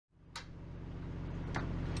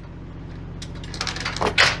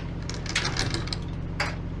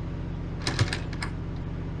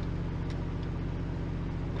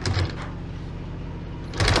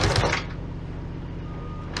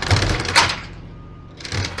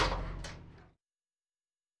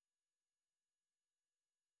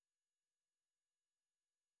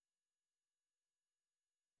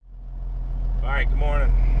Alright, good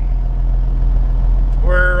morning.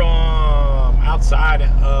 We're outside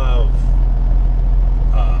of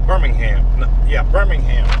Birmingham. Yeah,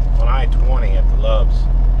 Birmingham on I-20 at the Loves.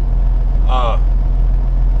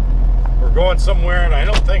 We're going somewhere and I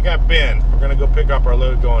don't think I've been. We're going to go pick up our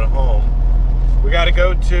load going home. We got to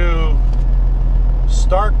go to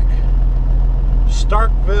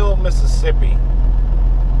Starkville, Mississippi.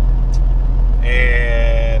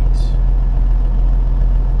 And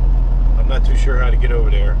I'm not too sure how to get over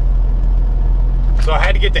there. So I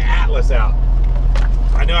had to get the Atlas out.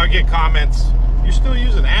 I know I get comments, "You still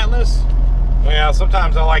using Atlas?" Well,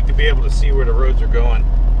 sometimes I like to be able to see where the roads are going.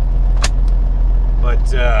 But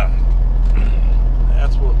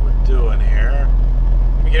that's what we're doing here.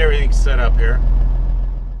 Let me get everything set up here.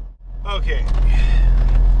 Okay.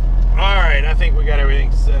 Alright, I think we got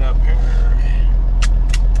everything set up here.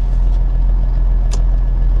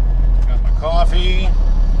 Got my coffee.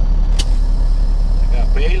 I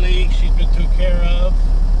got Bailey, she's been taken care of.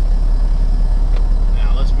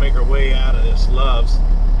 Now let's make our way out of this Loves.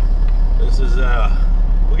 This is,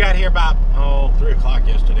 we got here about, 3 o'clock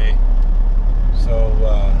yesterday. So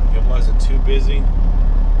it wasn't too busy.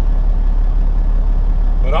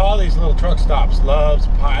 But all these little truck stops, Loves,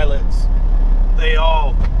 Pilots, they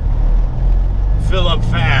all fill up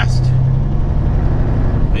fast.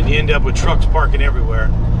 And you end up with trucks parking everywhere.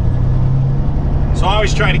 So I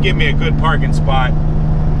always try to give me a good parking spot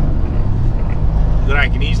that I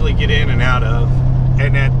can easily get in and out of,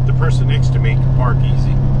 and that the person next to me can park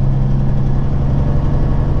easy.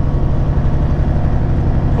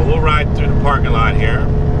 But we'll ride through the parking lot here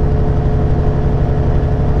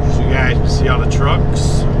so you guys can see all the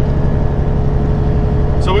trucks.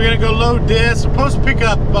 So we're gonna go load this. We're supposed to pick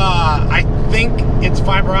up, I think it's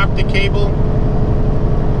fiber optic cable.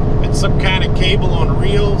 It's some kind of cable on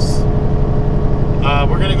reels.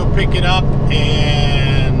 We're gonna go pick it up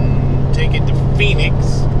and take it to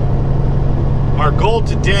Phoenix. Our goal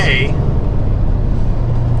today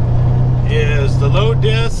is to load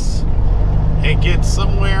this and get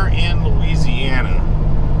somewhere in Louisiana.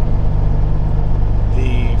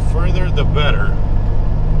 The further the better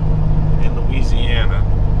in Louisiana.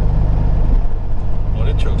 Oh,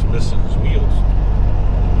 that truck's missing his wheels.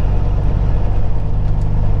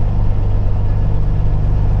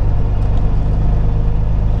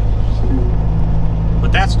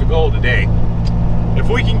 But that's the goal today. If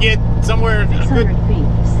we can get somewhere 600 feet,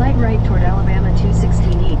 slight right toward Alabama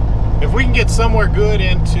 216E. If we can get somewhere good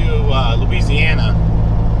into Louisiana,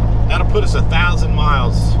 that'll put us 1,000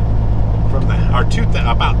 miles from the, or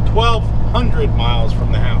about 1,200 miles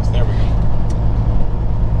from the house. There we go.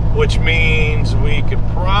 Which means we could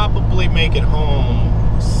probably make it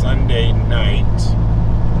home Sunday night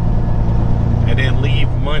and then leave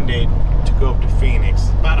Monday to go up to Phoenix.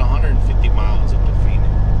 About 150 miles up to Phoenix.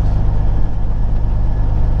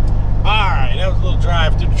 Alright, that was a little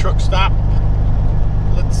drive through the truck stop.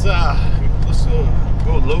 Let's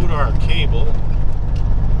go load our cable.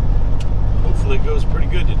 Hopefully it goes pretty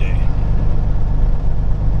good today.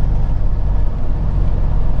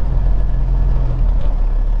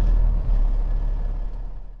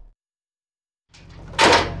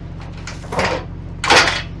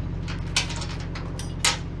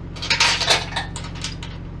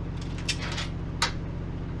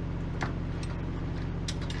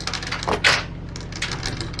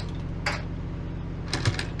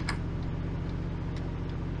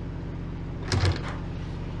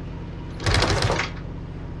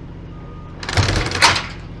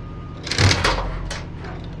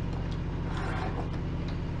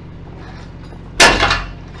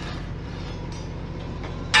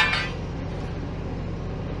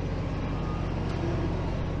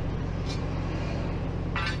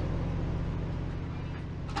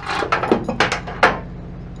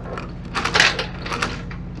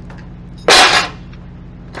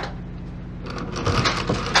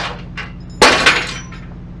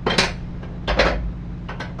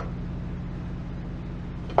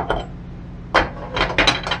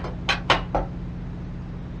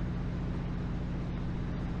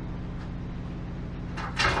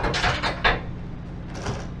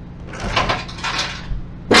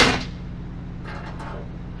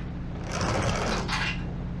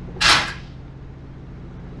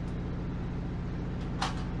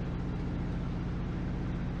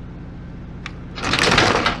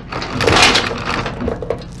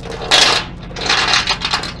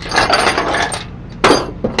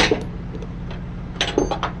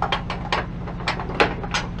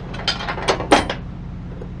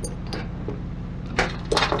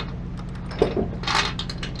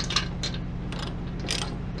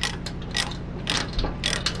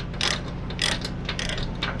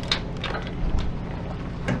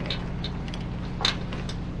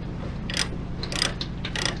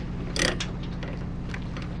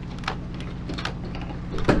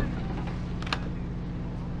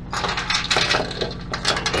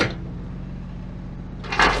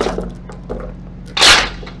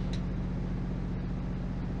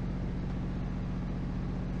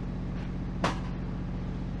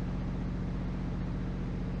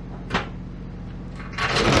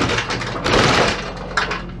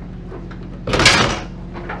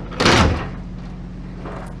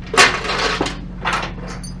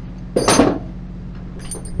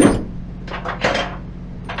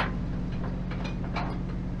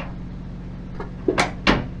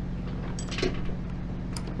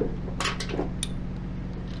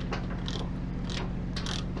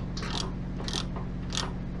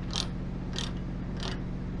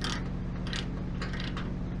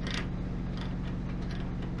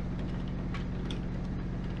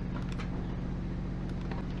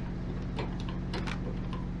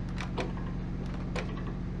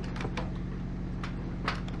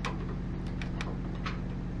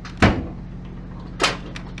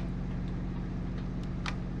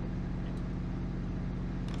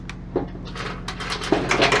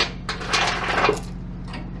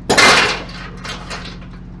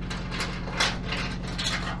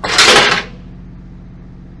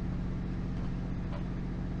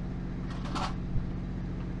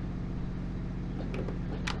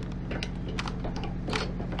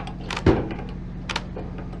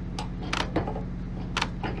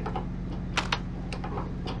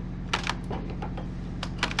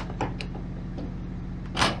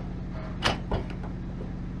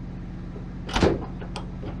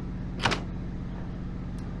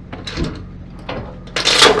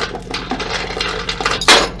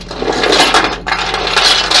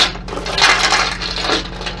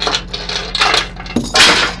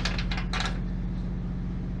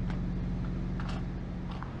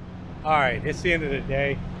 All right, it's the end of the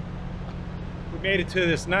day. We made it to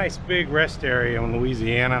this nice big rest area in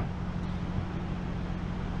Louisiana.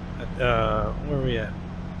 Where are we at?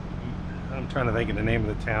 I'm trying to think of the name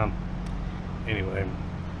of the town. Anyway,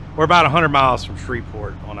 we're about 100 miles from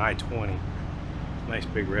Shreveport on I-20. Nice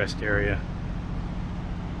big rest area.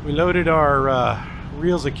 We loaded our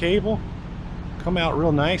reels of cable. Come out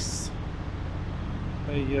real nice.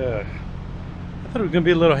 I thought it was going to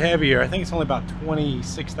be a little heavier. I think it's only about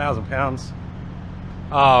 26,000 pounds.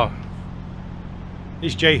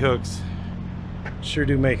 These J-hooks sure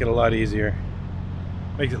do make it a lot easier.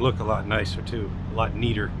 Makes it look a lot nicer too. A lot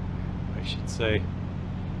neater, I should say.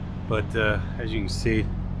 But as you can see,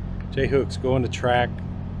 J-hooks go on the track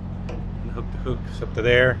and hook the hooks up to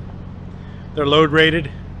there. They're load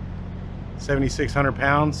rated 7,600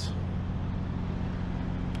 pounds.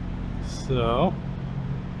 So,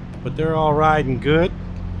 but they're all riding good.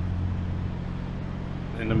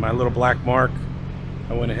 And then my little black mark,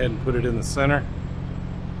 I went ahead and put it in the center.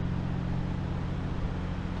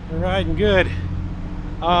 They're riding good.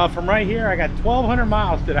 From right here, I got 1,200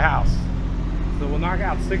 miles to the house. So we'll knock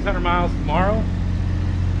out 600 miles tomorrow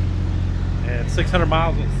and 600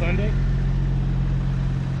 miles on Sunday.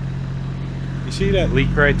 You see that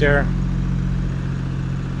leak right there?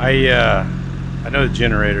 I know the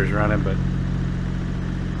generator's running, but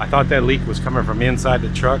I thought that leak was coming from inside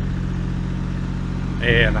the truck,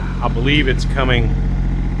 and I believe it's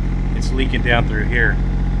leaking down through here,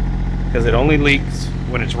 because it only leaks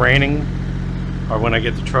when it's raining or when I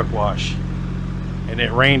get the truck wash. And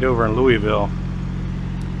it rained over in Louisville,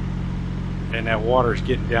 and that water's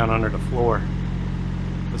getting down under the floor.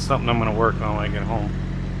 That's something I'm going to work on when I get home.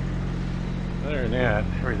 Other than that,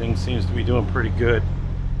 everything seems to be doing pretty good.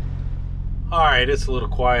 Alright, it's a little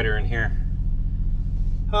quieter in here.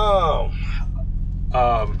 I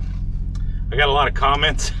got a lot of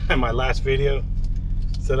comments in my last video.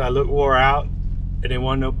 Said I look wore out, and they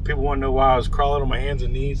want to know, people want to know why I was crawling on my hands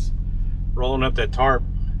and knees, rolling up that tarp.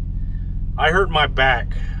 I hurt my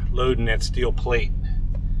back loading that steel plate.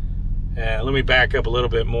 Let me back up a little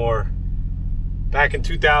bit more. Back in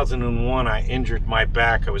 2001, I injured my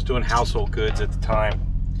back. I was doing household goods at the time,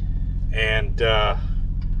 and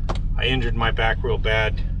I injured my back real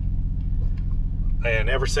bad.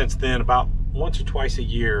 And ever since then, about once or twice a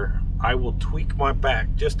year, I will tweak my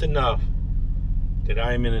back just enough that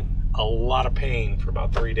I am in a lot of pain for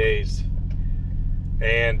about 3 days.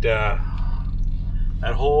 And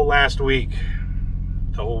that whole last week,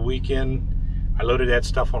 the whole weekend, I loaded that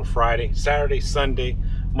stuff on Friday, Saturday, Sunday,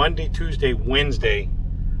 Monday, Tuesday, Wednesday.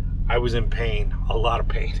 I was in pain, a lot of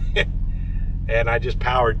pain. And I just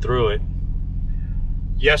powered through it.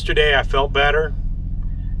 Yesterday I felt better.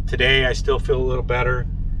 Today I still feel a little better.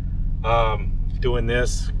 Doing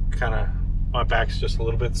this, my back's just a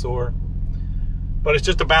little bit sore. But it's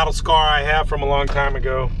just a battle scar I have from a long time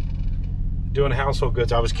ago. Doing household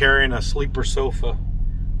goods. I was carrying a sleeper sofa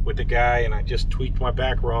with the guy, and I just tweaked my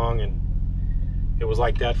back wrong, and it was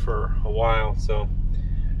like that for a while. So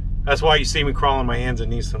that's why you see me crawling my hands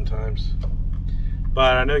and knees sometimes.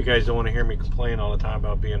 But I know you guys don't want to hear me complain all the time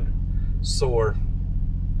about being sore.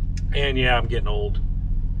 And yeah, I'm getting old.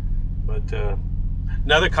 But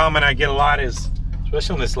another comment I get a lot is,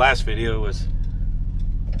 especially on this last video, was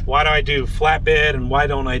why do I do flatbed and why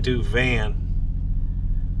don't I do van?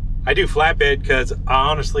 I do flatbed because I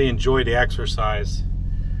honestly enjoy the exercise.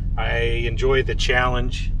 I enjoy the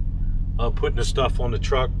challenge of putting the stuff on the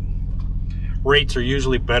truck. Rates are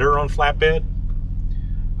usually better on flatbed.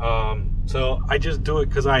 So I just do it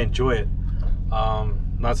because I enjoy it.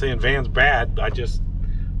 I'm not saying van's bad.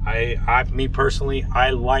 Me personally, I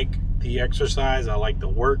like the exercise. I like the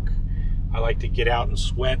work. I like to get out and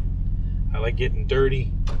sweat. I like getting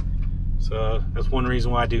dirty. So that's one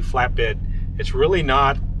reason why I do flatbed. It's really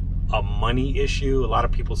not a money issue. A lot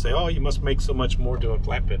of people say, oh, you must make so much more doing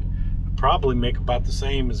flatbed. I probably make about the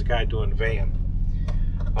same as a guy doing van.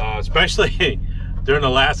 Especially during the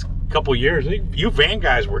last couple years, you van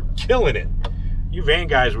guys were killing it. You van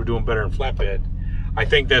guys were doing better in flatbed. I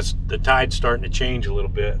think that's the tide's starting to change a little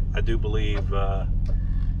bit. I do believe the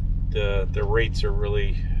rates are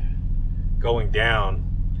really going down,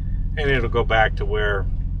 and it'll go back to where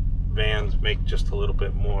vans make just a little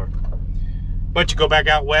bit more. But you go back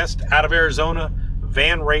out west, out of Arizona,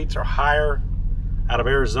 van rates are higher out of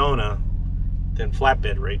Arizona than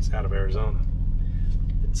flatbed rates out of Arizona.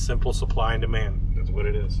 It's simple supply and demand. That's what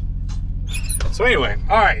it is. So anyway,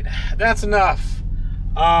 all right, that's enough.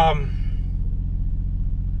 I'm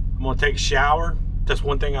gonna take a shower. That's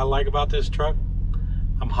one thing I like about this truck.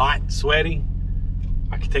 I'm hot and sweaty.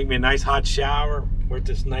 I can take me a nice hot shower. We're at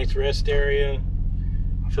this nice rest area.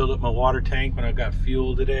 I Filled up my water tank when I got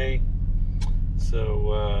fuel today.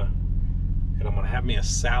 So, and I'm gonna have me a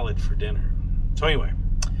salad for dinner. So anyway,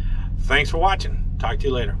 thanks for watching. Talk to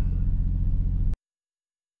you later.